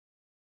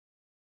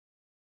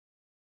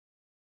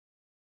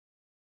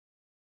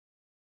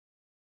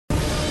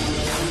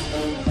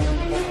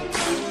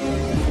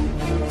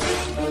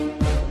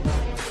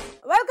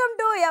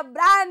a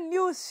brand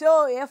new show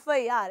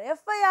FIR.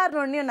 FIR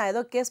ஒன்னியும் நான்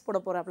ஏதோ case போட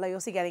போறேன் அப்படிலாம்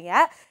யோசிக்காதீங்க.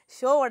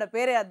 ஷோவோட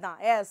பேரே அதுதான்.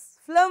 S,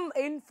 film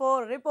info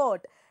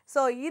report.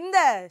 So இந்த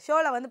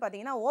ஷோவில் வந்து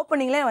பார்த்தீங்கன்னா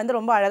ஓப்பனிங்லேயே வந்து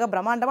ரொம்ப அழகாக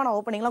பிரம்மாண்டமான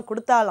ஓப்பனிங்லாம்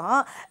கொடுத்தாலும்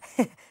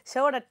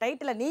ஷோவோட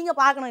டைட்டில் நீங்கள்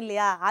பார்க்கணும்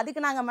இல்லையா?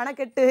 அதுக்கு நாங்கள்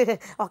மெனக்கெட்டு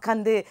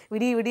உட்காந்து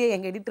விடிய விடிய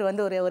எங்கள் எடிட்டர்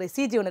வந்து ஒரு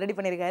சிஜி ஒன்று ரெடி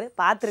பண்ணியிருக்காரு.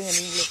 பார்த்துருங்க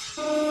நீங்களே.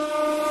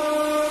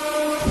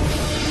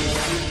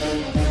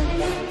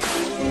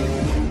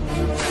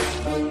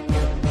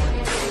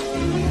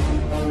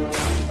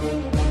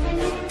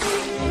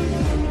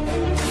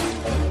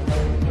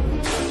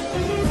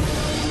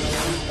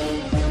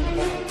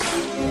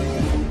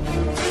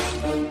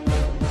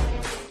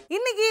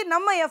 இன்னைக்கு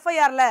நம்ம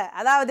எஃப்ஐஆரில்,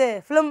 அதாவது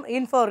ஃபிலிம்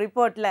இன்ஃபோ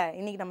ரிப்போர்ட்டில்,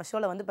 இன்னைக்கு நம்ம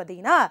ஷோவில் வந்து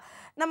பார்த்தீங்கன்னா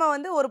நம்ம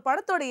வந்து ஒரு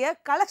படத்தோடைய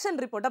கலெக்ஷன்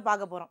ரிப்போர்ட்டை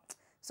பார்க்க போகிறோம்.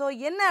 ஸோ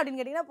என்ன அப்படின்னு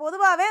கேட்டிங்கன்னா,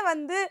 பொதுவாகவே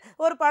வந்து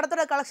ஒரு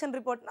படத்தோட கலெக்ஷன்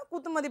ரிப்போர்ட்னா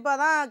குத்து மதிப்பாக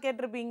தான்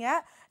கேட்டிருப்பீங்க.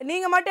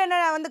 நீங்கள் மட்டும்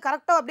என்ன வந்து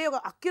கரெக்டாக அப்படியே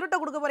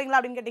அக்யூரேட்டாக கொடுக்க போகிறீங்களா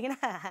அப்படின்னு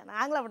கேட்டிங்கன்னா,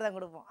 நாங்களும் அப்படி தான்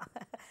கொடுப்போம்,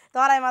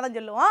 தோராயமாக தான்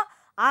சொல்லுவோம்.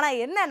 ஆனால்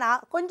என்னென்னா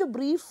கொஞ்சம்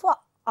ப்ரீஃபாக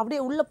அப்படியே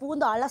உள்ளே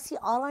பூந்து அலசி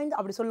ஆராய்ந்து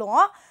அப்படி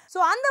சொல்லுவோம். ஸோ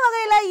அந்த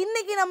வகையில்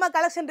இன்றைக்கி நம்ம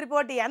கலெக்ஷன்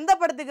ரிப்போர்ட் எந்த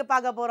படத்துக்கு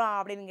பார்க்க போகிறோம்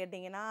அப்படின்னு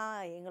கேட்டிங்கன்னா,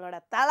 எங்களோட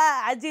தல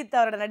அஜித்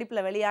அவரோட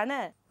நடிப்பில்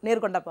வெளியான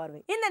நேர்கொண்ட பார்வை.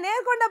 இந்த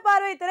நேர்கொண்ட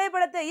பார்வை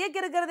திரைப்படத்தை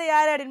இயக்கியிருக்கிறது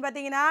யார் அப்படின்னு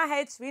பார்த்தீங்கன்னா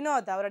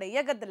வினோத். அவரோட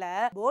இயக்கத்தில்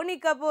போனி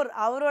கபூர்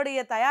அவருடைய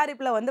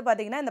தயாரிப்பில் வந்து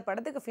பார்த்தீங்கன்னா இந்த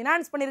படத்துக்கு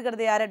ஃபினான்ஸ்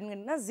பண்ணியிருக்கிறது யார் அப்படின்னு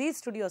கேட்டிங்கன்னா ஜி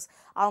ஸ்டுடியோஸ்.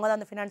 அவங்க தான்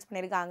வந்து ஃபினான்ஸ்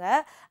பண்ணியிருக்காங்க.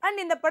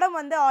 அண்ட் இந்த படம்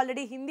வந்து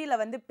ஆல்ரெடி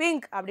ஹிந்தியில் வந்து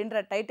பிங்க்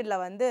அப்படின்ற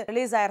டைட்டிலில் வந்து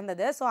ரிலீஸ்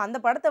ஆயிருந்தது. ஸோ அந்த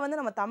படத்தை வந்து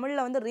நம்ம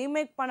தமிழில் வந்து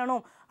ரீமேக்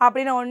பண்ணணும்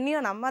அப்படின்னு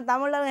ஒன்றையும் நம்ம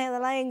தமிழில்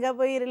இதெல்லாம் எங்கே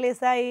போய்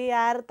ரிலீஸ் ஆகி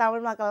யார்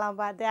தமிழ் மக்கள்லாம்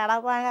பார்த்து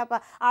அடப்பாங்கப்பா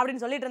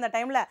அப்படின்னு சொல்லிட்டு இருந்த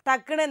டைமில்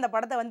டக்குன்னு இந்த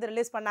படத்தை வந்து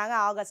ரிலீஸ் பண்ணாங்க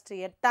ஆகஸ்ட்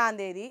 8ஆம்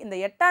தேதி. இந்த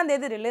 8ஆம்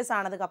தேதி ரிலீஸ்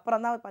ஆனதுக்கு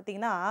அப்புறம் தான்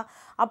பார்த்தீங்கன்னா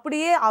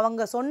அப்படியே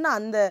அவங்க சொன்ன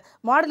அந்த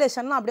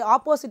மாடுலேஷன்லாம் அப்படியே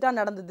ஆப்போசிட்டாக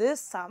நடந்தது.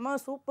 செம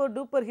சூப்பர்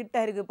டூப்பர் ஹிட்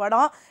ஆயிருக்கு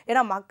படம்.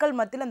 ஏன்னா மக்கள்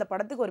மத்தியில் அந்த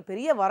படத்துக்கு ஒரு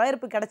பெரிய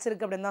வரவேற்பு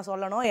கிடச்சிருக்கு அப்படின்னு தான்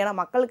சொல்லணும். ஏன்னா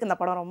மக்களுக்கு இந்த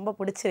படம் ரொம்ப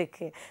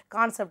பிடிச்சிருக்கு.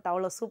 கான்செப்ட்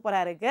அவ்வளோ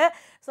சூப்பராக இருக்குது.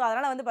 ஸோ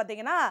அதனால் வந்து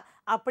பார்த்தீங்கன்னா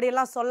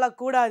அப்படியெல்லாம்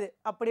சொல்லக்கூடாது,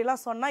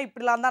 அப்படிலாம் சொன்னால்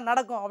இப்படிலாம் தான்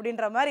நடக்கும்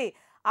அப்படின்ற மாதிரி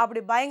அப்படி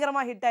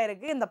பயங்கரமாக ஹிட்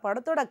ஆயிருக்கு. இந்த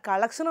படத்தோட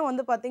கலெக்ஷனும்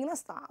வந்து பார்த்தீங்கன்னா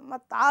செம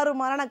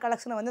தாறுமாறான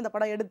கலெக்ஷனை வந்து இந்த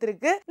படம்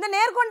எடுத்திருக்கு. இந்த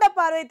நேர்கொண்ட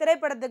பார்வை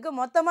திரைப்படத்துக்கு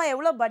மொத்தமாக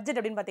எவ்வளோ பட்ஜெட்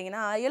அப்படின்னு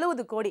பார்த்தீங்கன்னா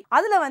 70 கோடி.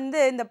 அதில் வந்து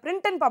இந்த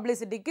பிரிண்ட் அண்ட்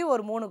பப்ளிசிட்டிக்கு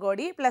ஒரு 3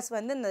 கோடி ப்ளஸ்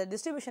வந்து இந்த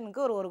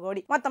டிஸ்ட்ரிபியூஷனுக்கு ஒரு 1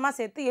 கோடி, மொத்தமாக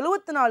சேர்த்து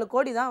 74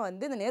 கோடி தான்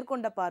வந்து இந்த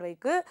நேர்கொண்ட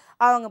பார்வைக்கு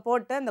அவங்க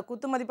போட்ட இந்த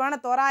குத்துமதிப்பான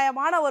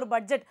தோராயமான ஒரு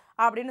பட்ஜெட்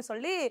அப்படின்னு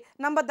சொல்லி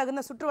நம்ம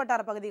தகுந்த சுற்று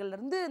வட்டார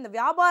பகுதிகளிலிருந்து இந்த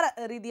வியாபார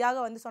ரீதியாக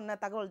வந்து சொன்ன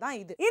தகவல் தான்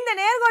இது. இந்த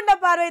நேர்கொண்ட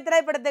பார்வை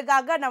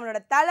திரைப்படத்துக்காக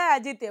நம்மளோட தல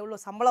அஜித் எவ்வளோ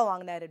சம்பளம்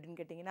வாங்கினார் அப்படின்னு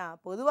கேட்டிங்கன்னா,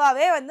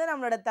 பொதுவாகவே வந்து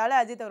நம்மளோட தல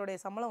அஜித் அவருடைய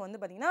சம்பளம் வந்து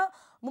பார்த்தீங்கன்னா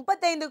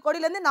 35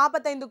 கோடியிலேருந்து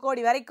 45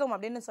 கோடி வரைக்கும்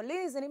அப்படின்னு சொல்லி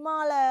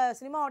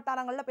சினிமா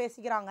வட்டாரங்களில்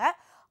பேசிக்கிறாங்க.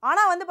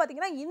 ஆனால் வந்து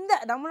பார்த்தீங்கன்னா இந்த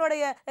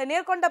நம்மளுடைய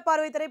நேர்கொண்ட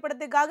பார்வை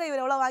திரைப்படத்துக்காக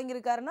இவர் எவ்வளோ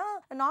வாங்கியிருக்காருன்னா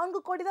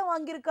 4 கோடி தான்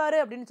வாங்கியிருக்காரு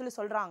அப்படின்னு சொல்லி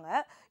சொல்கிறாங்க.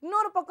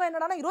 இன்னொரு பக்கம்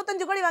என்னன்னா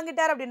 25 கோடி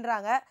வாங்கிட்டார்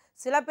அப்படின்றாங்க.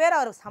 சில பேர்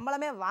அவர்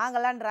சம்பளமே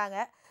வாங்கலான்றாங்க.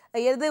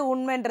 எது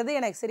உண்மைன்றது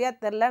எனக்கு சரியாக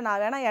தெரில.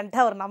 நான் வேணால்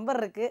என்கிட்ட ஒரு நம்பர்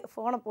இருக்குது,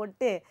 ஃபோனை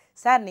போட்டு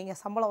சார் நீங்கள்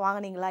சம்பளம்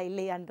வாங்கினீங்களா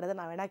இல்லையான்றதை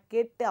நான் வேணால்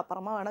கேட்டு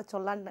அப்புறமா வேணால்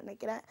சொல்லலான்னு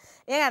நினைக்கிறேன்.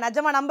 ஏங்க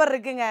நிஜமாக நம்பர்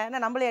இருக்குங்க,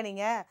 என்ன நம்பலையா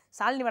நீங்கள்?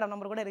 சாலினி மேடம்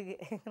நம்பர் கூட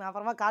இருக்குது, நான்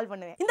அப்புறமா கால்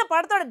பண்ணுவேன். இந்த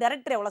படத்தோட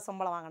டைரக்டர் எவ்வளோ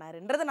சம்பளம்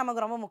வாங்கினாருன்றது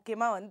நமக்கு ரொம்ப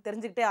முக்கியமாக வந்து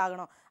தெரிஞ்சுக்கிட்டே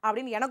ஆகணும்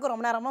அப்படின்னு எனக்கு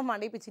ரொம்ப நேரமாக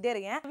மண்டிப்பிச்சுட்டே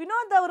இருக்கேன்.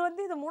 வினோத் அவர்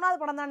வந்து இது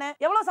 3வது படம் தானே,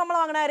 எவ்வளோ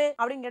சம்பளம் வாங்கினாரு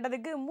அப்படின்னு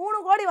கேட்டதுக்கு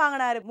 3 கோடி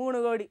வாங்கினாரு.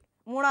 3 கோடி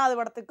 3வது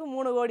படத்துக்கு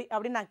 3 கோடி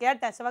அப்படின்னு நான்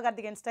கேட்டேன்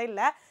சிவகார்த்திகேயன்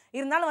ஸ்டைலில்.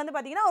 இருந்தாலும் வந்து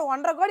பார்த்தீங்கன்னா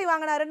 1.5 கோடி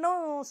வாங்கினாருன்னு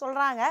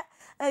சொல்கிறாங்க.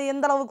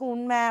 எந்த அளவுக்கு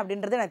உண்மை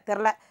அப்படின்றது எனக்கு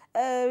தெரில.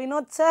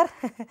 வினோத் சார்,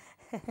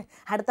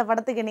 அடுத்த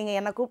படத்துக்கு நீங்கள்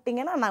என்னை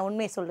கூப்பிட்டீங்கன்னா நான்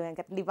உண்மையை சொல்லுவேன்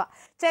கண்டிப்பாக.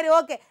 சரி,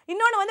 ஓகே.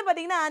 இன்னொன்று வந்து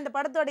பார்த்தீங்கன்னா அந்த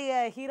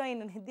படத்தோடைய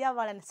ஹீரோயின் நித்யா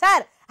பாலன்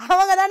சார்,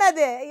 அவங்க தானே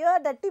அது, ஐயோ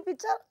டட்டி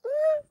பிக்சர்,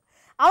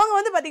 அவங்க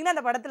வந்து பார்த்திங்கன்னா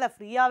அந்த படத்தில்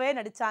ஃப்ரீயாகவே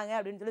நடித்தாங்க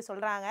அப்படின்னு சொல்லி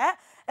சொல்கிறாங்க.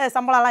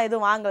 சம்பளம்லாம்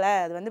எதுவும் வாங்கலை.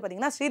 அது வந்து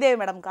பார்த்திங்கன்னா ஸ்ரீதேவி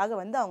மேடம்காக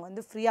வந்து அவங்க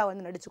வந்து ஃப்ரீயாக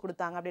வந்து நடித்து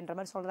கொடுத்தாங்க அப்படின்ற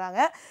மாதிரி சொல்கிறாங்க.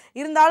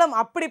 இருந்தாலும்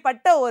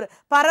அப்படிப்பட்ட ஒரு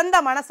பரந்த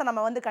மனசை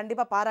நம்ம வந்து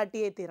கண்டிப்பாக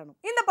பாராட்டியே தீரணும்.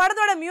 இந்த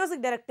படத்தோட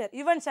மியூசிக் டைரக்டர்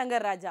யுவன்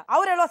சங்கர் ராஜா,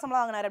 அவர் எவ்வளோ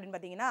சம்பளம் வாங்கினார் அப்படின்னு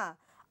பார்த்தீங்கன்னா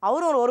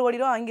அவரும் ஒரு 1 கோடி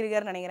ரூபா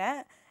வாங்கியிருக்காருன்னு நினைக்கிறேன்.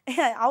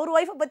 அவர்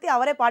ஒய்ஃபை பற்றி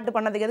அவரே பாட்டு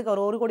பண்ணதுக்கு எதுக்கு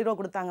அவர் 1 கோடி ரூபா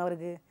கொடுத்தாங்க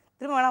அவருக்கு?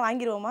 திரும்ப வேணால்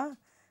வாங்கிடுவோமா?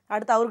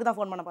 அடுத்து அவருக்கு தான்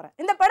ஃபோன் பண்ண போகிறேன்.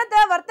 இந்த படத்தை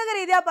வர்த்தக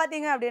ரீதியாக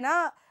பார்த்தீங்க அப்படின்னா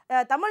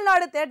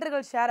தமிழ்நாடு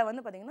தேட்டர்கள் ஷேரை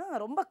வந்து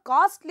பார்த்திங்கன்னா ரொம்ப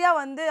காஸ்ட்லியாக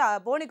வந்து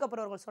போனி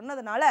கபூர் அவர்கள்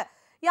சொன்னதுனால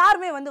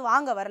யாருமே வந்து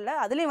வாங்க வரல.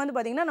 அதுலேயும் வந்து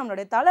பார்த்திங்கன்னா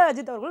நம்மளுடைய தல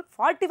அஜித் அவர்கள்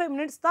 45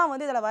 மினிட்ஸ் தான்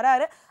வந்து இதில்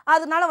வராரு.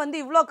 அதனால வந்து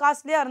இவ்வளோ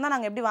காஸ்ட்லியாக இருந்தால்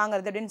நாங்கள் எப்படி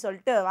வாங்குறது அப்படின்னு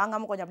சொல்லிட்டு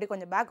வாங்காமல்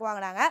கொஞ்சம் பேக்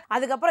வாங்கினாங்க.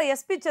 அதுக்கப்புறம்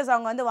பிக்சர்ஸ்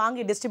அவங்க வந்து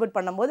வாங்கி டிஸ்ட்ரிபியூட்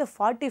பண்ணும்போது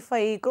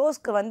 45 crores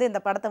வந்து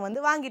இந்த படத்தை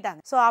வந்து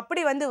வாங்கிட்டாங்க. ஸோ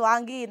அப்படி வந்து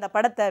வாங்கி இந்த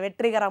படத்தை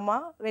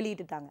வெற்றிகரமாக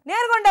வெளியிட்டுட்டாங்க.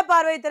 நேர்கொண்ட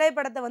பார்வை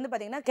திரைப்படத்தை வந்து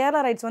பார்த்திங்கன்னா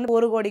கேரளா ரைட்ஸ் வந்து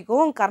 1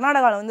 கோடிக்கும்,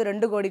 கர்நாடகாவில் வந்து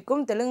 2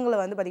 கோடிக்கும், தெலுங்குல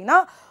வந்து பார்த்திங்கன்னா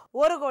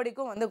 1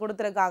 கோடிக்கும் வந்து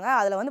கொடுத்துருக்காங்க.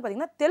 அதில் வந்து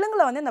பார்த்திங்கன்னா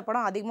தெலுங்குல வந்து இந்த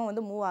படம் அதிகமாக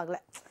வந்து மூவ்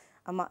ஆகலை.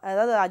 ஆமாம்,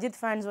 அதாவது அஜித்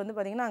ஃபேன்ஸ் வந்து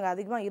பார்த்தீங்கன்னா அங்கே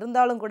அதிகமாக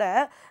இருந்தாலும் கூட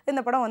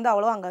இந்த படம் வந்து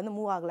அவ்வளோ அங்கே வந்து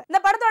மூவ் ஆகலை. இந்த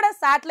படத்தோட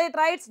satellite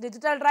rights,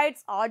 digital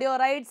rights, audio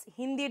rights,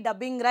 Hindi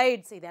dubbing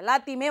rights இது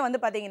எல்லாத்தையுமே வந்து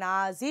பார்த்தீங்கன்னா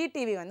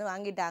RajTv வந்து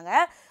வாங்கிட்டாங்க.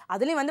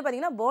 அதுலேயும் வந்து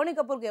பார்த்தீங்கன்னா போனி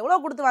கபூருக்கு எவ்வளோ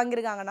கொடுத்து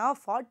வாங்கியிருக்காங்கன்னா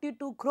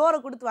 42 crore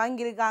கொடுத்து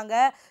வாங்கியிருக்காங்க.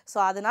 ஸோ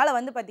அதனால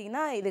வந்து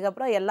பார்த்தீங்கன்னா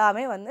இதுக்கப்புறம்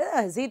எல்லாமே வந்து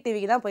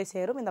RajTvக்கு தான் போய்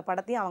சேரும். இந்த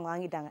படத்தையும் அவங்க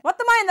வாங்கிட்டாங்க.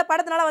 மொத்தமாக இந்த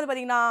படத்தினால வந்து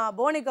பார்த்தீங்கன்னா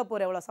போனி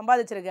கபூர் எவ்வளோ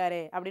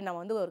சம்பாதிச்சிருக்காரு அப்படின்னு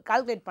நம்ம வந்து ஒரு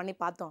கால்குலேட் பண்ணி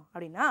பார்த்தோம்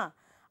அப்படின்னா,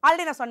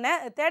 ஆல்ரெடி நான் சொன்னேன்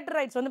தியேட்டர்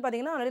ரைட்ஸ் வந்து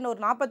பார்த்தீங்கன்னா ஆல்ரெடி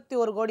ஒரு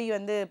 41 கோடி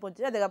வந்து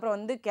போச்சு. அதுக்கப்புறம்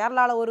வந்து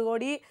கேரளாவில் 1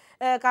 கோடி,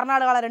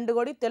 கர்நாடகாவில் 2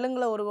 கோடி,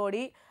 தெலுங்கில் 1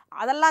 கோடி,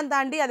 அதெல்லாம்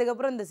தாண்டி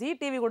அதுக்கப்புறம் இந்த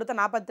RajTv கொடுத்த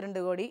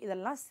 42 கோடி,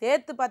 இதெல்லாம்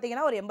சேர்த்து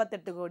பார்த்தீங்கன்னா ஒரு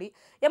 88 கோடி.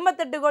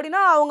 88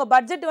 கோடினா அவங்க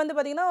பட்ஜெட் வந்து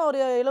பார்த்தீங்கன்னா ஒரு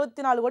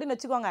 74 கோடின்னு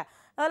வச்சுக்கோங்க.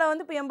 அதில்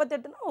வந்து இப்போ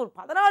 88னா ஒரு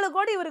 14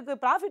 கோடி இவருக்கு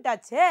ப்ராஃபிட்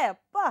ஆச்சே.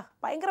 அப்பா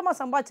பயங்கரமாக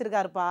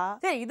சம்பாதிச்சிருக்காருப்பா.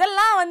 சரி,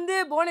 இதெல்லாம் வந்து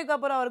போனி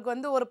கபூர் அவருக்கு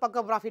வந்து ஒரு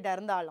பக்கம் ப்ராஃபிட்டாக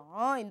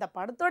இருந்தாலும் இந்த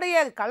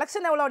படத்துடைய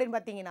கலெக்ஷன் எவ்வளோ அப்படின்னு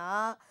பார்த்தீங்கன்னா,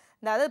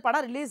 அதாவது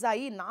படம் ரிலீஸ்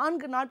ஆகி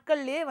 4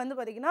 நாட்கள்லேயே வந்து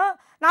பார்த்தீங்கன்னா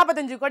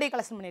 45 கோடி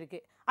கலெக்ஷன் பண்ணியிருக்கு.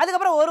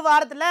 அதுக்கப்புறம் ஒரு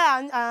வாரத்தில்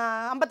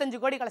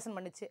 55 கோடி கலெக்ஷன்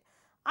பண்ணிச்சு.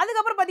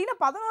 அதுக்கப்புறம்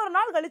பார்த்தீங்கன்னா 11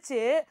 நாள் கழிச்சு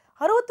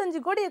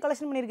 65 கோடியை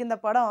கலெக்ஷன் பண்ணியிருக்கு இந்த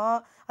படம்.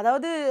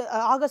 அதாவது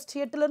ஆகஸ்ட்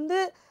 8லேருந்து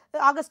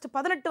ஆகஸ்ட்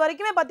 18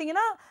 வரைக்குமே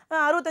பார்த்தீங்கன்னா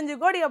 65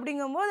 கோடி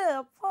அப்படிங்கும்போது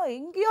அப்பா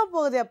எங்கேயோ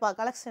போகுது அப்பா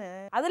கலெக்ஷனு.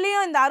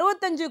 அதுலேயும் இந்த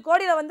 65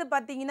 கோடியில் வந்து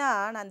பார்த்தீங்கன்னா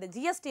நான் இந்த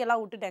ஜிஎஸ்டி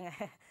எல்லாம் விட்டுட்டேங்க.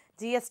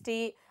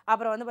 ஜிஎஸ்டி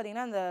அப்புறம் வந்து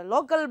பார்த்தீங்கன்னா இந்த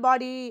லோக்கல்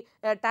பாடி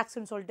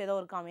டேக்ஸ்ன்னு சொல்லிட்டு ஏதோ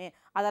இருக்காமே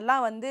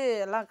அதெல்லாம் வந்து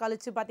எல்லாம்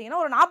கழிச்சு பார்த்தீங்கன்னா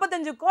ஒரு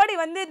 45 கோடி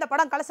வந்து இந்த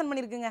படம் கலெக்ஷன்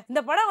பண்ணியிருக்குங்க.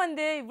 இந்த படம்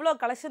வந்து இவ்வளோ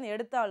கலெக்ஷன்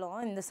எடுத்தாலும்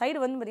இந்த சைடு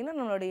வந்து பார்த்தீங்கன்னா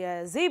நம்மளுடைய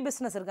ஜி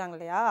பிஸ்னஸ் இருக்காங்க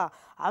இல்லையா,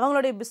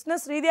 அவங்களுடைய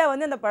பிஸ்னஸ் ரீதியாக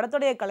வந்து அந்த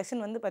படத்துடைய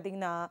கலெக்ஷன் வந்து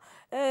பார்த்தீங்கன்னா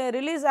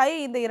ரிலீஸ் ஆகி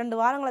இந்த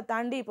 2 வாரங்களை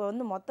தாண்டி இப்போ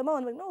வந்து மொத்தமாக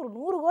வந்து பார்த்தீங்கன்னா ஒரு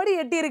 100 கோடி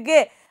எட்டியிருக்கு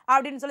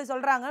அப்படின்னு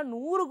சொல்கிறாங்க.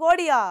 100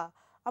 கோடியா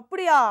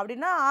அப்படியா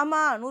அப்படின்னா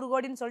ஆமாம் 100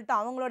 கோடின்னு சொல்லிட்டு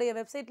அவங்களுடைய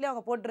வெப்சைட்லேயே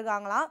அவங்க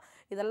போட்டிருக்காங்களாம்.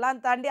 இதெல்லாம்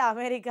தாண்டி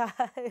அமெரிக்கா,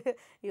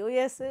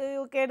 யூஎஸ்,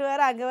 யூகேன்னு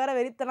வேறு அங்கே வேறு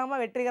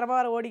வெறித்தனமாக வெற்றிகரமாக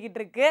வேறு ஓடிக்கிட்டு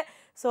இருக்கு.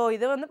 ஸோ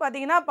இது வந்து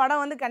பார்த்திங்கன்னா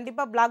படம் வந்து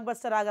கண்டிப்பாக பிளாக்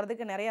பஸ்டர்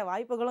ஆகிறதுக்கு நிறைய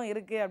வாய்ப்புகளும்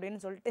இருக்குது அப்படின்னு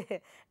சொல்லிட்டு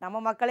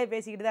நம்ம மக்களே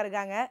பேசிக்கிட்டு தான்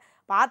இருக்காங்க.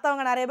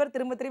 பார்த்தவங்க நிறைய பேர்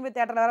திரும்ப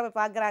தேட்டரில் வேறு போய்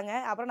பார்க்குறாங்க.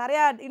 அப்புறம்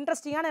நிறையா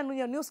இன்ட்ரெஸ்டிங்கான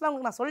நியூஸ்லாம்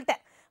உங்களுக்கு நான்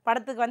சொல்லிட்டேன்.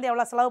 படத்துக்கு வந்து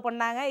எவ்வளோ செலவு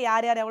பண்ணாங்க,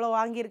 யார் யார் எவ்வளோ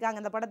வாங்கியிருக்காங்க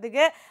இந்த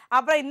படத்துக்கு,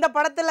 அப்புறம் இந்த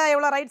படத்தில்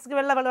எவ்வளோ ரைட்ஸ்க்கு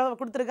வெளில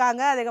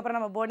கொடுத்துருக்காங்க, அதுக்கப்புறம்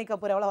நம்ம போனி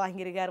கபூர் எவ்வளோ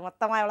வாங்கியிருக்காரு,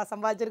 மொத்தமாக எவ்வளோ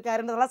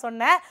சம்பாதிச்சிருக்காருன்றதெல்லாம்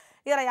சொன்னேன்.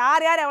 இதில்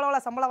யார் யார் எவ்வளோ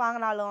சம்பளம்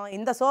வாங்கினாலும்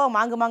இந்த ஷோ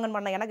மாங்குமாங்கன்னு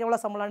பண்ண எனக்கு எவ்வளோ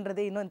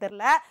சம்பளம்ன்றது இன்னும்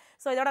தெரில.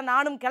 ஸோ இதோட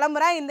நானும்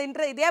கிளம்புறேன்.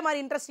 இதே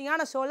மாதிரி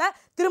இன்ட்ரெஸ்டிங்கான ஷோவில்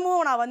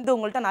திரும்பவும் நான் வந்து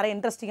உங்கள்கிட்ட நிறைய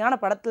இன்ட்ரெஸ்டிங்கான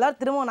படத்தில்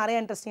திரும்பவும்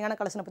நிறைய இன்ட்ரெஸ்டிங்கான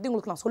கலெக்ஷனை பற்றி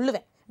உங்களுக்கு நான்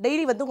சொல்லுவேன்.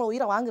 டெய்லி வந்து உங்களை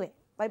உயிரை வாங்குவேன்.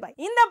 Bye bye.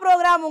 இந்த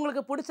ப்ரோக்ராம்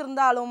உங்களுக்கு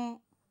பிடிச்சிருந்தாலும்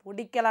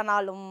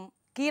பிடிக்கலனாலும்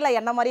கீழே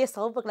என்ன மாதிரியே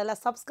சிவப்பு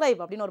கலரில்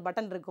சப்ஸ்கிரைப் அப்படின்னு ஒரு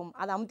பட்டன் இருக்கும்,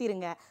 அதை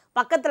அமுத்திடுங்க.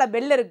 பக்கத்தில்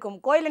பெல் இருக்கும்.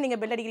 கோயிலில்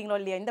நீங்கள் பெல் அடிக்கிறீங்களோ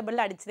இல்லையா, இந்த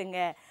பெல்லை அடிச்சிடுங்க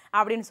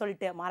அப்படின்னு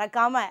சொல்லிட்டு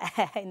மறக்காமல்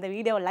இந்த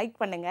வீடியோவை லைக்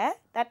பண்ணுங்கள்.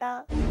 டாட்டா.